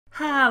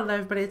Hello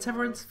everybody, it's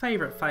everyone's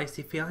favourite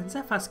feisty feline,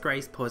 Xephas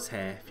Gracepaws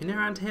here. If you're new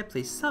around here,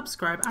 please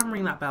subscribe and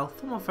ring that bell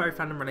for more furry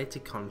fandom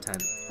related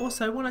content.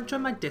 Also, want to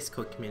join my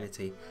Discord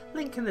community,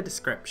 link in the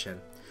description.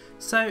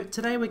 So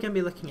today we're going to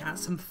be looking at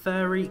some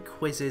furry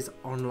quizzes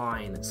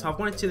online. So I've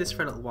wanted to do this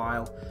for a little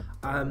while.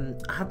 I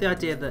had the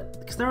idea that,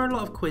 because there are a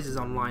lot of quizzes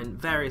online,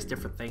 various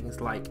different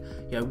things like,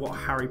 you know, what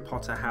Harry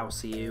Potter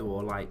house are you,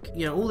 or like,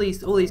 you know, all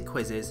these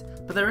quizzes,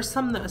 but there are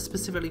some that are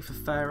specifically for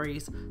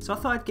furries. So I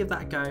thought I'd give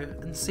that a go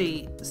and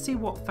see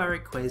what furry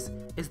quiz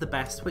is the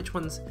best, which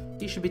ones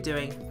you should be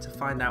doing to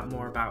find out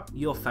more about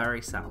your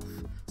furry self.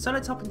 So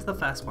let's hop into the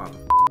first one.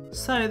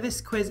 So this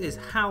quiz is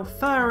how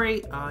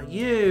furry are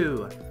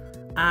you?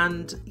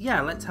 And yeah,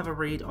 let's have a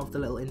read of the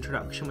little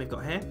introduction we've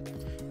got here.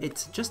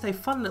 It's just a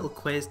fun little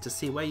quiz to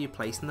see where you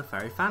place in the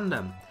furry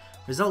fandom.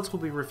 Results will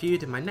be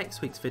reviewed in my next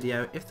week's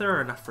video if there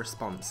are enough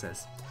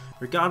responses.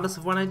 Regardless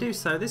of when I do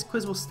so, this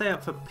quiz will stay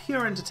up for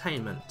pure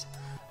entertainment.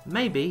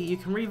 Maybe you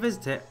can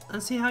revisit it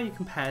and see how you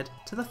compared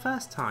to the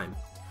first time.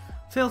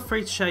 Feel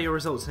free to share your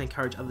results and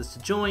encourage others to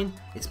join,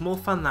 it's more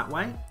fun that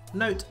way.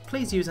 Note,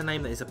 please use a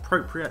name that is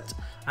appropriate,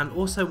 and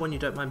also one you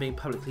don't mind being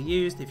publicly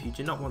used. If you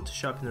do not want to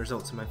show up in the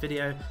results of my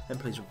video, then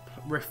please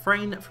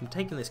refrain from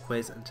taking this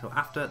quiz until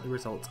after the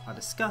results are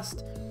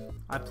discussed.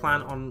 I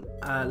plan on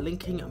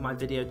linking my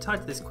video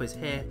tied to this quiz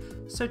here,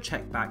 so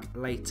check back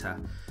later.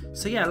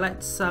 So yeah,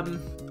 let's,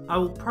 I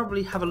will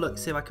probably have a look,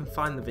 see if I can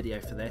find the video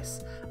for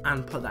this,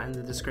 and put that in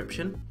the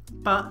description.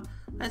 But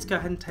let's go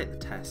ahead and take the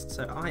test.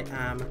 So I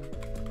am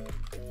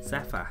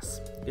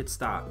Xephas. Good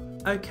start.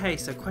 Okay,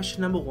 so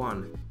question number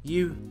 1.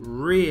 You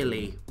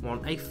really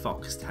want a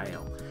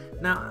foxtail.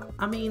 Now,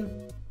 I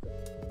mean,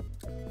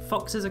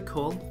 foxes are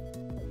cool,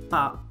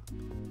 but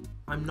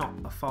I'm not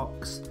a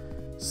fox.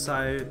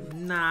 So,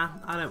 nah,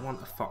 I don't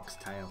want a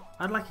foxtail.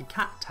 I'd like a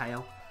cat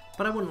tail,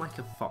 but I wouldn't like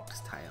a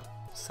foxtail.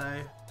 So,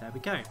 there we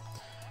go.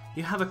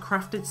 You have a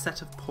crafted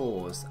set of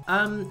paws.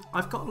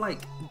 I've got like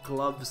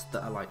gloves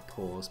that are like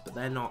paws, but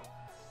they're not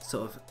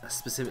sort of a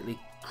specifically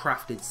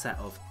crafted set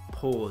of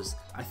paws,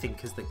 I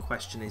think, as the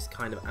question is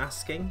kind of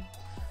asking.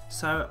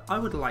 So I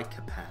would like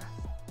a pair.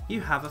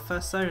 You have a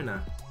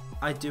fursona.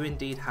 I do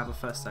indeed have a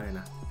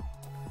fursona.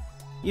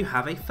 You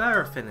have a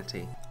fur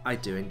affinity. I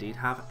do indeed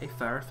have a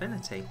fur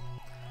affinity.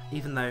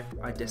 Even though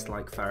I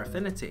dislike fur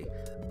affinity,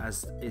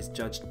 as is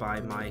judged by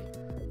my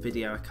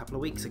video a couple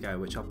of weeks ago,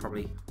 which I'll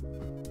probably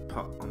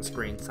put on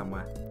screen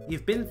somewhere.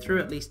 You've been through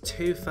at least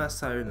 2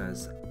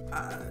 fursonas.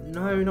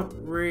 No, not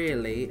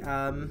really.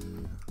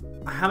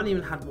 I haven't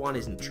even had one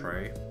isn't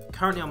true.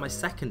 Currently on my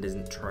second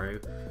isn't true.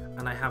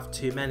 And I have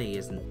too many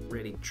isn't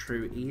really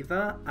true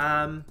either.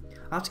 I'll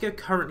have to go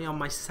currently on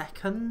my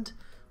second,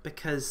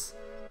 because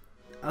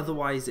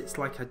otherwise it's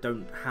like I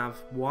don't have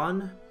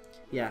one.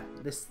 Yeah,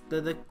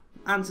 the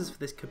answers for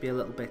this could be a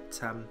little bit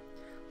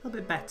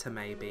better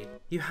maybe.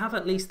 You have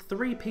at least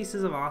 3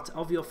 pieces of art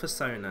of your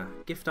fursona,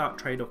 gift art,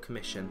 trade or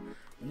commission.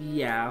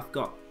 Yeah, I've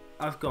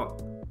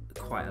got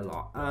quite a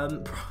lot.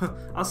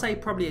 I'll say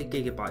probably a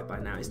gigabyte by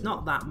now. It's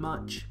not that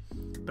much,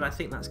 but I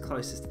think that's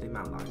closest to the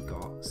amount that I've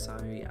got. So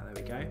yeah, there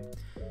we go.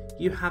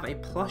 You have a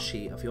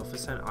plushie of your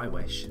fursona. I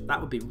wish.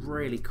 That would be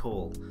really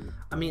cool.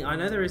 I mean, I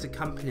know there is a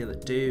company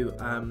that do,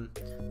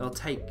 they'll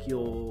take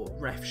your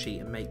ref sheet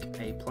and make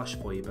a plush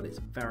for you, but it's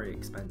very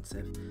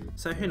expensive.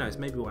 So who knows,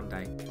 maybe one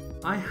day.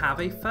 I have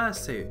a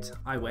fursuit.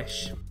 I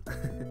wish.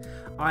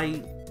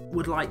 I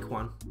would like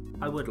one.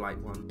 I would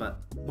like one, but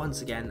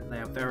once again, they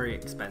are very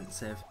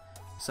expensive.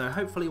 So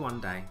hopefully one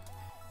day.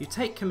 You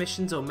take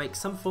commissions or make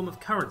some form of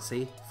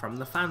currency from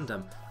the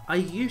fandom. I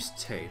used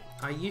to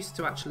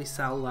actually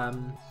sell,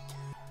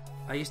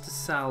 I used to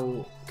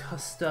sell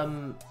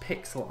custom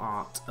pixel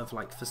art of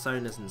like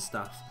fursonas and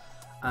stuff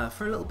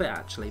for a little bit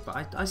actually,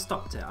 but I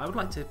stopped it. I would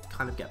like to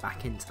kind of get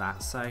back into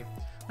that, so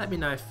let me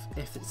know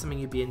if it's something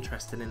you'd be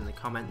interested in the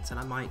comments, and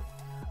I might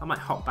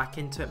hop back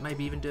into it,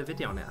 maybe even do a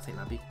video on it. I think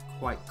that'd be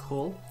quite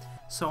cool.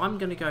 So I'm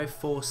going to go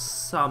for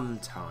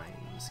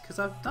sometimes, because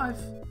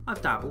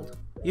I've dabbled.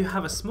 You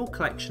have a small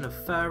collection of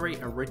furry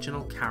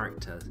original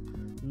characters.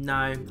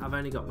 No, I've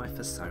only got my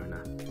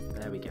fursona.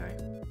 There we go.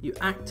 You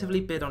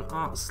actively bid on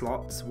art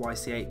slots,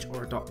 YCH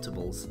or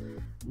adoptables.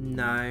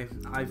 No,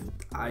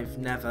 I've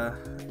never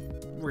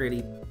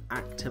really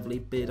actively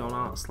bid on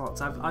art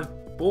slots.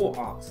 I've bought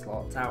art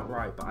slots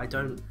outright, but I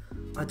don't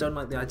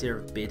like the idea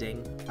of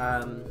bidding.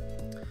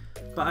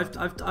 But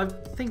I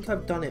think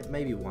I've done it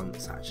maybe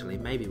once actually,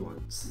 maybe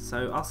once.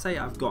 So I'll say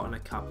I've gotten a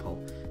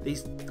couple.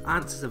 These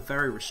answers are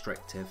very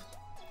restrictive.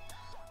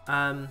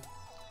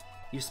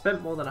 You've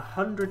spent more than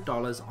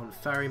 $100 on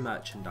furry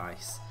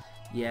merchandise.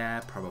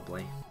 Yeah,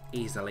 probably.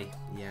 Easily,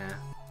 yeah.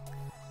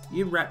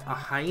 You rep a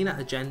hyena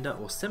agenda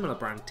or similar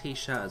brand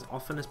t-shirt as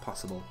often as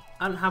possible.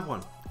 I don't have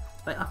one.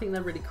 I think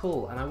they're really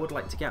cool and I would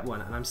like to get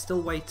one, and I'm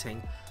still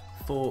waiting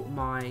for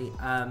my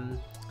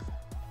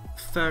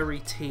furry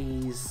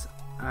tees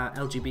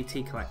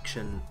LGBT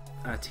collection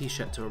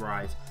t-shirt to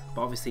arrive,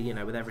 but obviously, you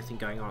know, with everything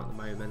going on at the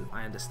moment,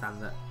 I understand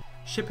that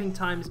shipping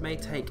times may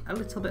take a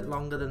little bit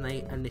longer than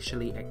they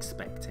initially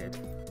expected.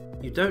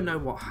 You don't know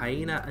what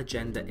hyena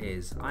agenda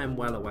is. I am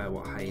well aware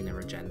what hyena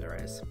agenda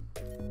is.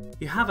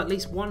 You have at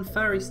least one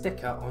furry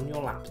sticker on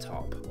your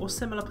laptop or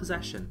similar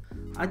possession.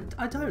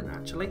 I don't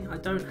actually. I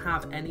don't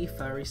have any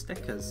furry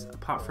stickers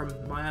apart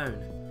from my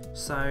own.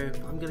 So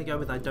I'm going to go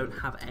with I don't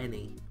have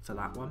any for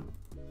that one.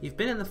 You've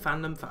been in the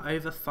fandom for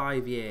over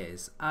 5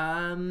 years.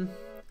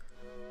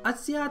 I'd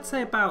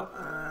say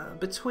about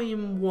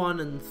between 1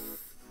 and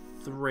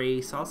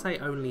 3, so I'll say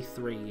only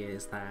 3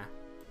 years there.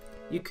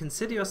 You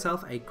consider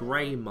yourself a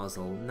grey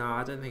muzzle. No,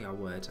 I don't think I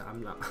would.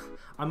 I'm not.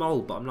 I'm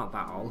old, but I'm not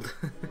that old.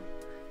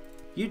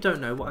 You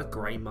don't know what a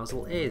grey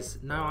muzzle is.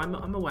 No,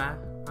 I'm aware.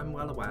 I'm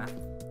well aware.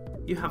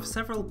 You have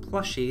several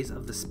plushies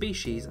of the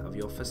species of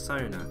your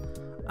fursona.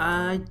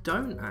 I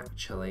don't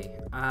actually.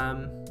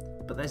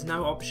 But there's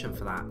no option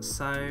for that.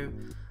 So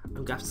I'm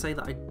going to have to say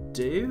that I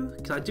do,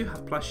 because I do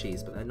have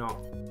plushies, but they're not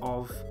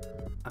of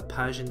a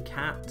Persian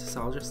cat.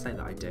 So I'll just say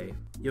that I do.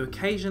 You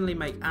occasionally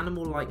make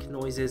animal-like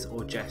noises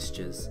or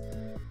gestures.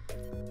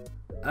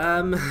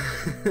 No,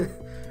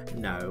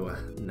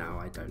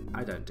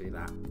 I don't do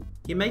that.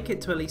 You make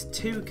it to at least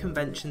 2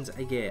 conventions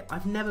a year.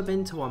 I've never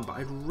been to one, but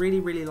I'd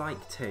really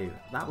like to.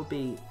 That would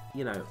be,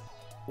 you know,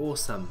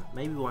 awesome.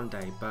 Maybe one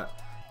day, but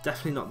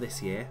definitely not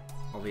this year,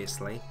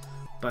 obviously.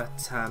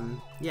 But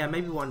yeah,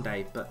 maybe one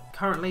day, but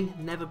currently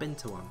never been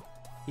to one.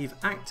 You've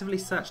actively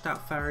searched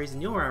out furries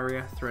in your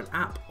area through an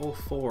app or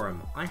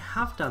forum. I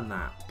have done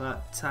that,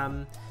 but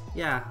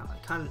yeah, I'm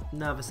kind of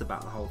nervous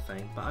about the whole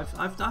thing, but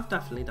I've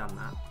definitely done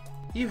that.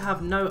 You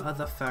have no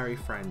other furry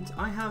friends.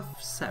 I have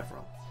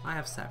several.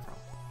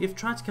 You've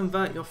tried to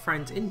convert your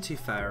friends into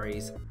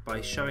furries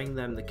by showing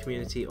them the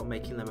community or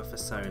making them a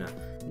fursona.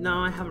 No,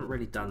 I haven't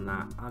really done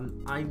that.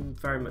 I'm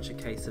very much a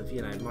case of,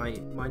 you know,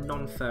 my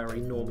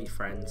non-furry normie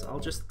friends, I'll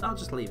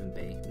just leave them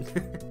be.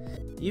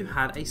 You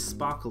had a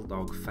sparkle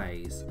dog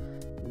phase.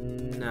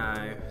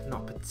 No,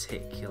 not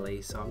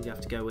particularly, so I'm going to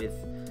have to go with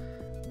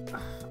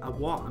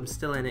what? I'm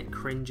still in it,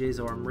 cringes,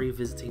 or I'm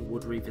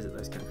would revisit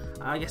those kind.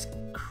 I guess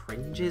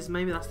cringes,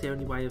 maybe that's the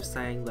only way of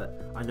saying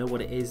that I know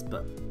what it is,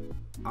 but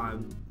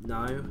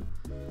no.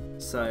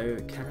 So,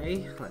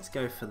 okay, let's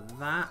go for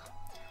that.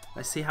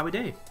 Let's see how we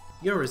do.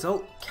 Your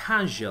result,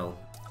 casual.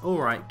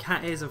 Alright,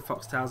 cat ears and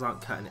foxtails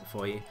aren't cutting it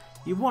for you.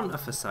 You want a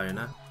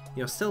fursona.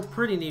 You're still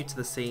pretty new to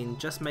the scene,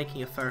 just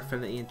making a fur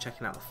affinity and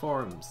checking out the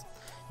forums.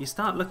 You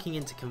start looking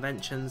into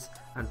conventions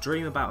and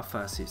dream about a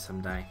fursuit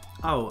someday.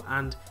 Oh,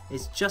 and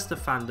it's just a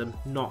fandom,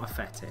 not a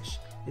fetish.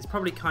 It's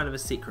probably kind of a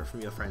secret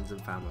from your friends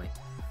and family.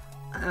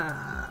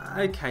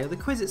 Okay, the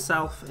quiz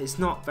itself is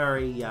not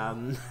very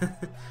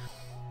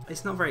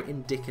it's not very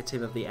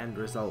indicative of the end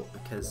result,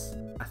 because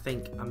I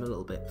think I'm a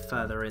little bit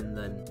further in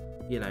than,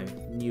 you know,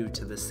 new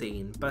to the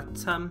scene. But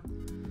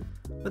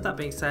with that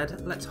being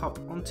said, let's hop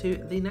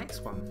onto the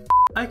next one.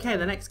 Okay,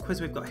 the next quiz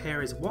we've got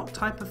here is what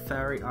type of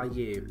furry are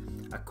you?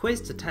 A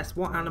quiz to test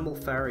what animal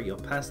furry your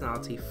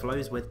personality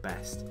flows with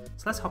best.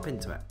 So let's hop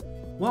into it.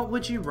 What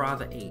would you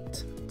rather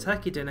eat?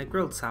 Turkey dinner,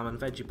 grilled salmon,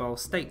 veggie bowl,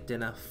 steak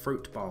dinner,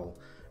 fruit bowl.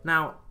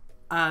 Now,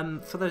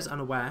 for those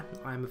unaware,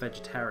 I am a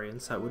vegetarian,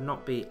 so it would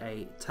not be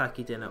a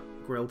turkey dinner,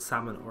 grilled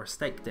salmon, or a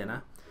steak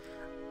dinner.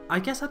 I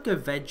guess I'd go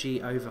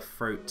veggie over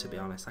fruit, to be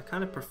honest. I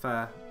kind of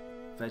prefer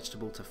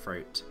vegetable to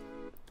fruit,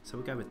 so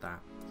we'll go with that.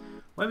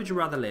 Where would you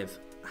rather live?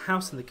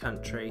 House in the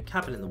country,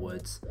 cabin in the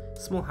woods,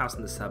 small house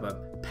in the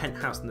suburb,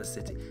 penthouse in the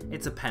city.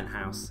 It's a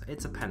penthouse.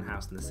 It's a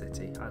penthouse in the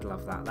city. I'd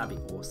love that. That'd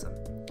be awesome.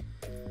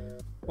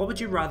 What would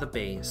you rather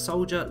be?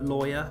 Soldier,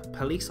 lawyer,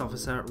 police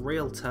officer,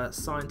 realtor,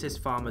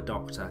 scientist, farmer,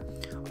 doctor.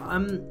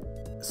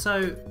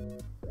 So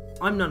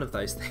I'm none of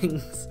those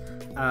things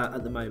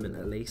at the moment,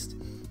 at least.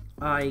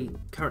 I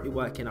currently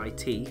work in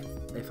IT,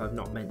 if I've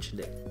not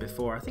mentioned it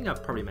before. I think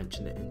I've probably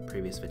mentioned it in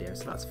previous videos,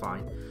 so that's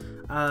fine.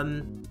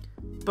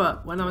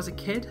 But when I was a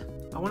kid,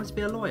 I wanted to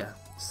be a lawyer,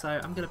 so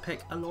I'm going to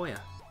pick a lawyer.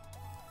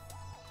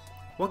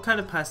 What kind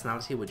of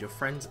personality would your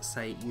friends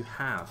say you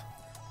have?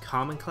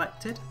 Calm and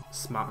collected,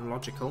 smart and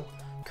logical,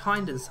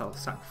 kind and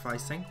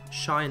self-sacrificing,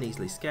 shy and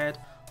easily scared,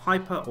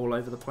 hyper all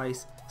over the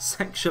place,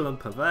 sexual and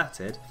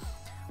perverted,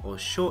 or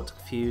short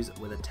fuse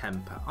with a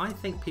temper. I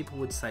think people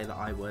would say that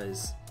I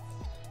was...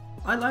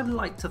 I'd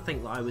like to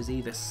think that I was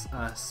either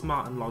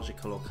smart and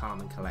logical or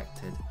calm and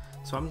collected.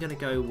 So I'm going to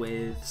go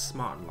with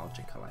smart and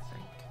logical, I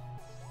think.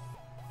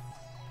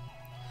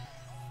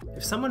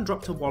 If someone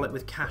dropped a wallet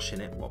with cash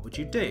in it, what would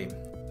you do?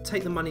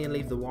 Take the money and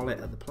leave the wallet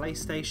at the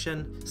police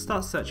station,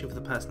 start searching for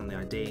the person on the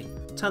ID,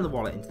 turn the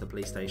wallet into the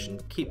police station,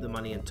 keep the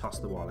money and toss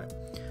the wallet.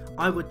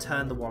 I would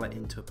turn the wallet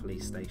into a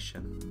police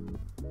station.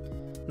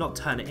 Not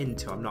turn it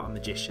into, I'm not a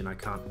magician, I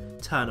can't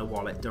turn a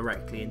wallet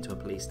directly into a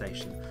police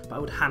station, but I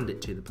would hand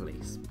it to the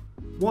police.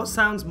 What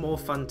sounds more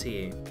fun to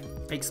you?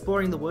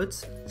 Exploring the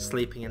woods,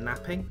 sleeping and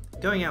napping,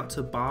 going out to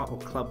a bar or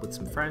club with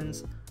some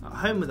friends, at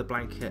home with a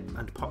blanket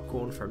and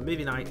popcorn for a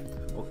movie night,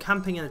 or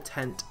camping in a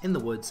tent in the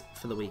woods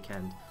for the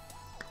weekend.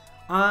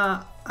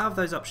 Out of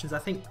those options, I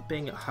think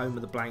being at home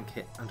with a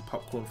blanket and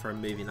popcorn for a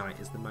movie night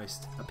is the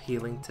most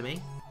appealing to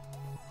me.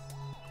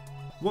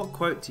 What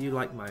quote do you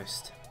like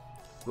most?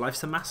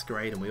 Life's a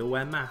masquerade and we all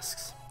wear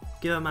masks.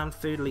 Give a man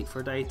food, he'll eat for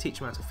a day. Teach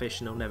him how to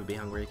fish and he'll never be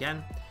hungry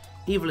again.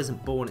 Evil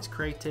isn't born, it's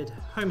created.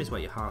 Home is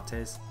where your heart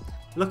is.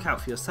 Look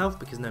out for yourself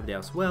because nobody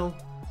else will.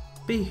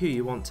 Be who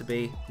you want to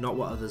be, not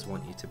what others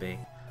want you to be.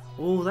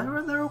 Oh,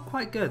 they're all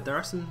quite good. There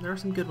are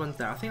some good ones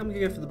there. I think I'm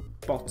gonna go for the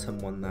bottom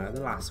one though,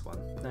 the last one.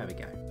 There we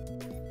go.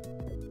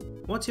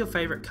 What's your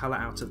favourite colour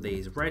out of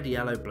these? Red,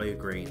 yellow, blue,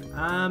 green.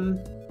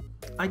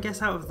 I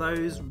guess out of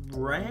those,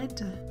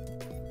 red?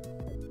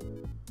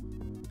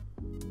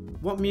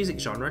 What music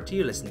genre do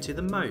you listen to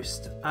the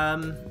most?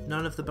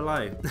 None of the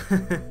below.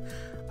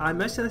 I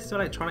mostly listen to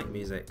electronic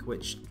music,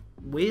 which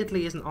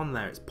weirdly isn't on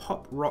there. It's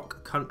pop,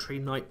 rock, country,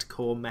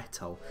 nightcore,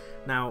 metal.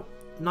 Now,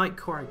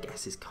 nightcore I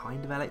guess is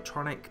kind of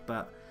electronic,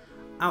 but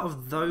out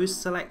of those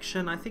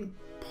selection, I think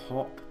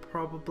pop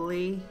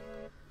probably.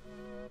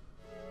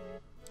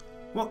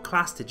 What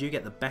class did you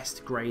get the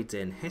best grades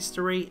in?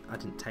 History? I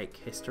didn't take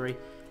history.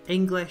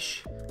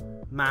 English,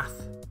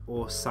 math,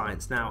 or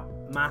science? Now,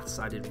 maths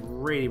I did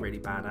really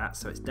bad at,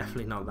 so it's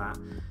definitely not that.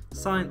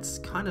 Science,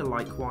 kind of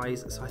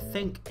likewise, so I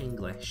think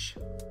English.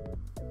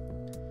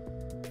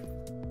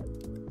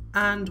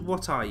 And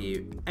what are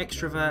you?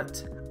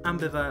 Extrovert,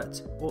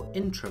 ambivert, or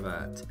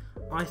introvert?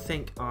 I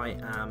think I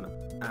am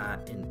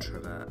an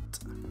introvert.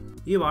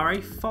 You are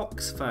a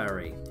fox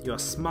furry. You are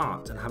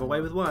smart and have a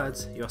way with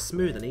words. You are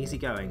smooth and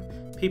easygoing.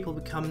 People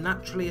become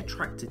naturally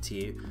attracted to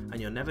you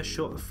and you're never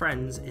short of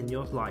friends in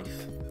your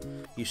life.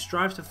 You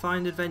strive to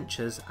find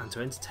adventures and to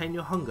entertain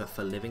your hunger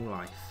for living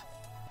life.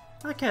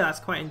 Okay, that's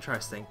quite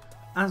interesting.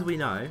 As we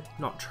know,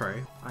 not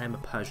true, I am a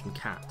Persian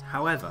cat.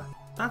 However,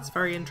 that's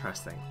very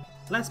interesting.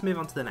 Let's move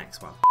on to the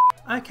next one.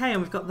 Okay,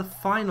 and we've got the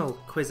final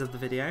quiz of the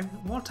video.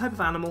 What type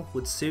of animal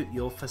would suit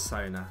your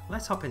persona?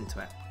 Let's hop into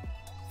it.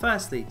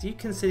 Firstly, do you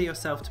consider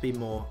yourself to be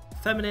more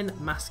feminine,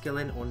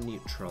 masculine, or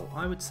neutral?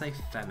 I would say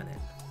feminine.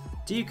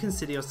 Do you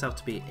consider yourself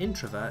to be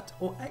introvert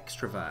or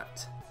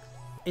extrovert?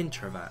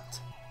 Introvert.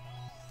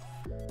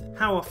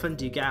 How often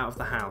do you get out of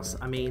the house?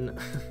 I mean,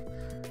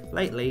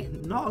 lately,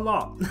 not a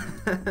lot.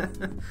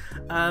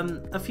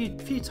 A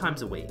few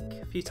times a week.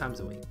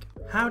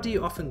 How do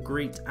you often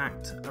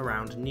act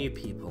around new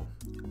people?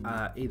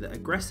 Either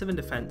aggressive and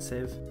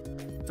defensive,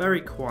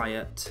 very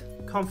quiet,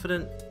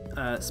 confident,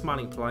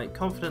 smiling polite,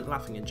 confident,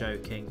 laughing and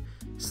joking,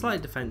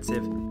 slightly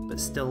defensive, but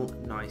still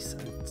nice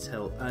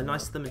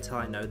to them until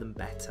I know them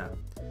better.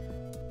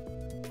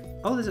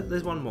 Oh,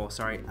 there's one more,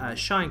 sorry.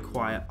 Shy and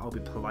quiet, I'll be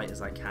polite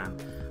as I can.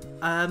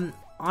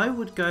 I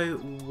would go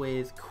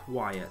with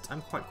quiet.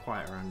 I'm quite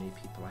quiet around new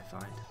people, I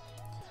find.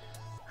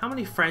 How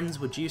many friends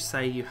would you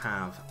say you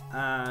have?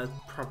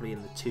 Probably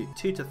in the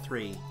two to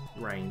three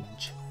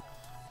range.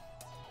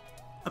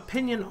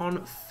 Opinion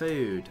on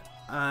food.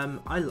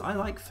 I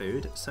like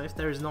food, so if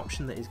there is an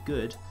option that is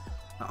good,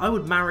 I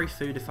would marry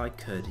food if I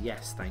could.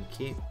 Yes, thank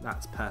you.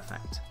 That's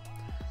perfect.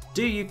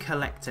 Do you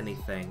collect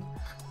anything?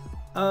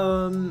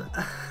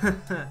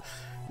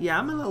 Yeah,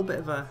 I'm a little bit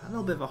of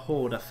a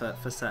hoarder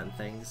for certain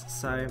things.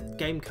 So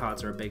game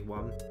cards are a big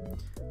one.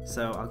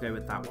 So I'll go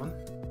with that one.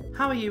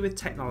 How are you with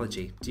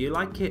technology? Do you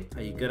like it?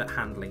 Are you good at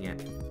handling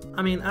it?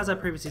 I mean, as I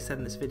previously said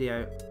in this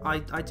video, I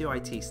do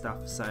IT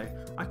stuff, so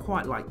I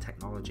quite like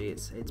technology.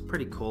 It's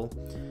pretty cool.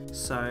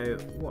 So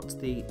what's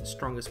the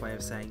strongest way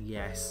of saying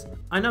yes?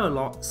 I know a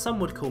lot. Some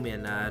would call me a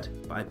nerd,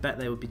 but I bet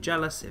they would be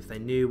jealous if they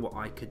knew what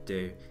I could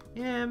do.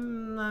 Yeah,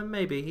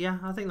 maybe. Yeah,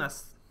 I think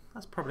that's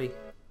probably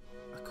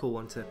a cool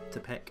one to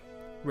pick.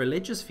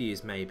 Religious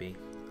views, maybe.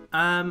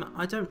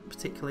 I don't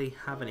particularly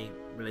have any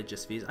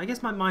religious views. I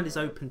guess my mind is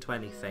open to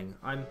anything.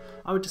 I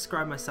would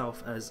describe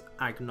myself as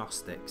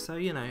agnostic. So,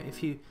 you know,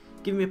 if you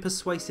give me a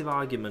persuasive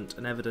argument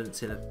and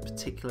evidence in a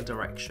particular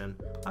direction,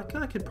 I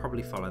could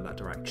probably follow that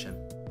direction.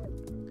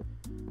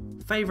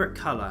 Favourite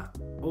colour?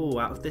 Oh,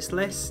 out of this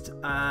list,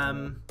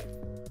 oh,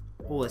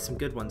 there's some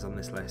good ones on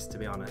this list, to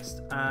be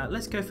honest.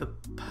 Let's go for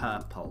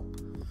purple.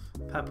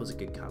 Purple's a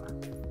good colour.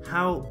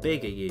 How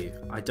big are you?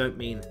 I don't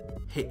mean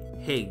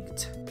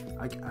higged.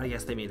 I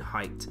guess they mean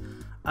height.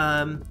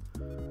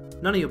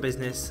 None of your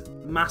business.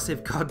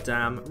 Massive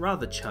goddamn.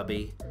 Rather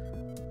chubby.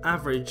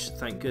 Average,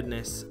 thank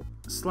goodness.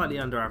 Slightly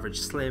under average.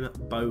 Slim.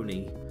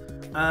 Bony.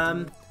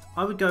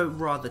 I would go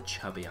rather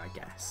chubby, I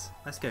guess.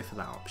 Let's go for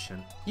that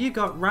option. You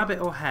got rabbit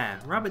or hare.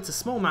 Rabbits are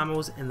small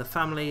mammals in the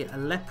family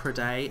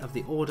Lepidae of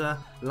the order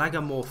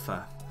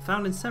Lagomorpha.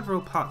 Found in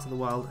several parts of the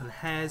world, and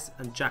hares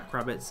and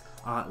jackrabbits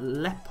are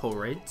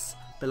leporids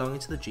belonging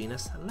to the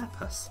genus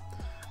Lepus.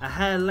 A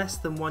hare less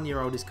than 1 year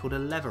old is called a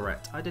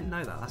leveret. I didn't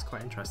know that, that's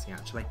quite interesting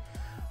actually.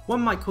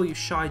 One might call you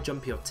shy,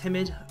 jumpy or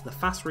timid. The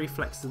fast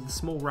reflexes of the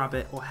small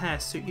rabbit or hare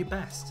suit you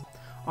best.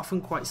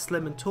 Often quite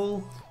slim and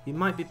tall, you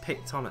might be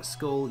picked on at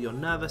school, you're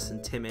nervous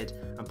and timid,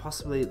 and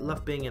possibly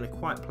love being in a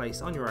quiet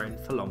place on your own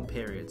for long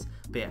periods,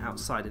 be it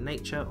outside in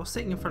nature or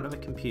sitting in front of a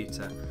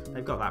computer.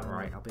 They've got that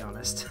right, I'll be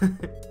honest.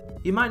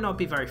 You might not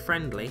be very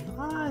friendly.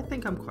 I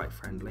think I'm quite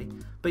friendly,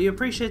 but you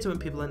appreciate it when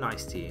people are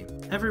nice to you.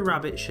 Every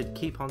rabbit should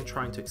keep on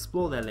trying to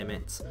explore their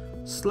limits,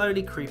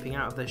 slowly creeping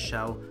out of their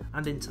shell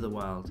and into the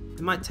world.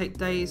 It might take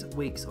days,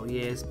 weeks or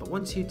years, but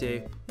once you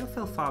do, you'll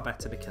feel far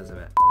better because of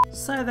it.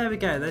 So there we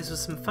go, those were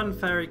some fun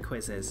furry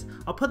quizzes.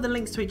 I'll put the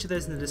links to each of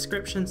those in the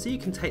description so you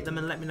can take them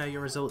and let me know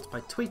your results by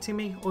tweeting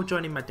me or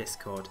joining my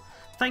Discord.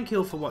 Thank you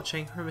all for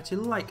watching, remember to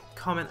like,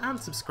 comment and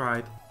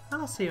subscribe,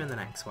 and I'll see you in the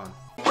next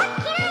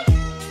one.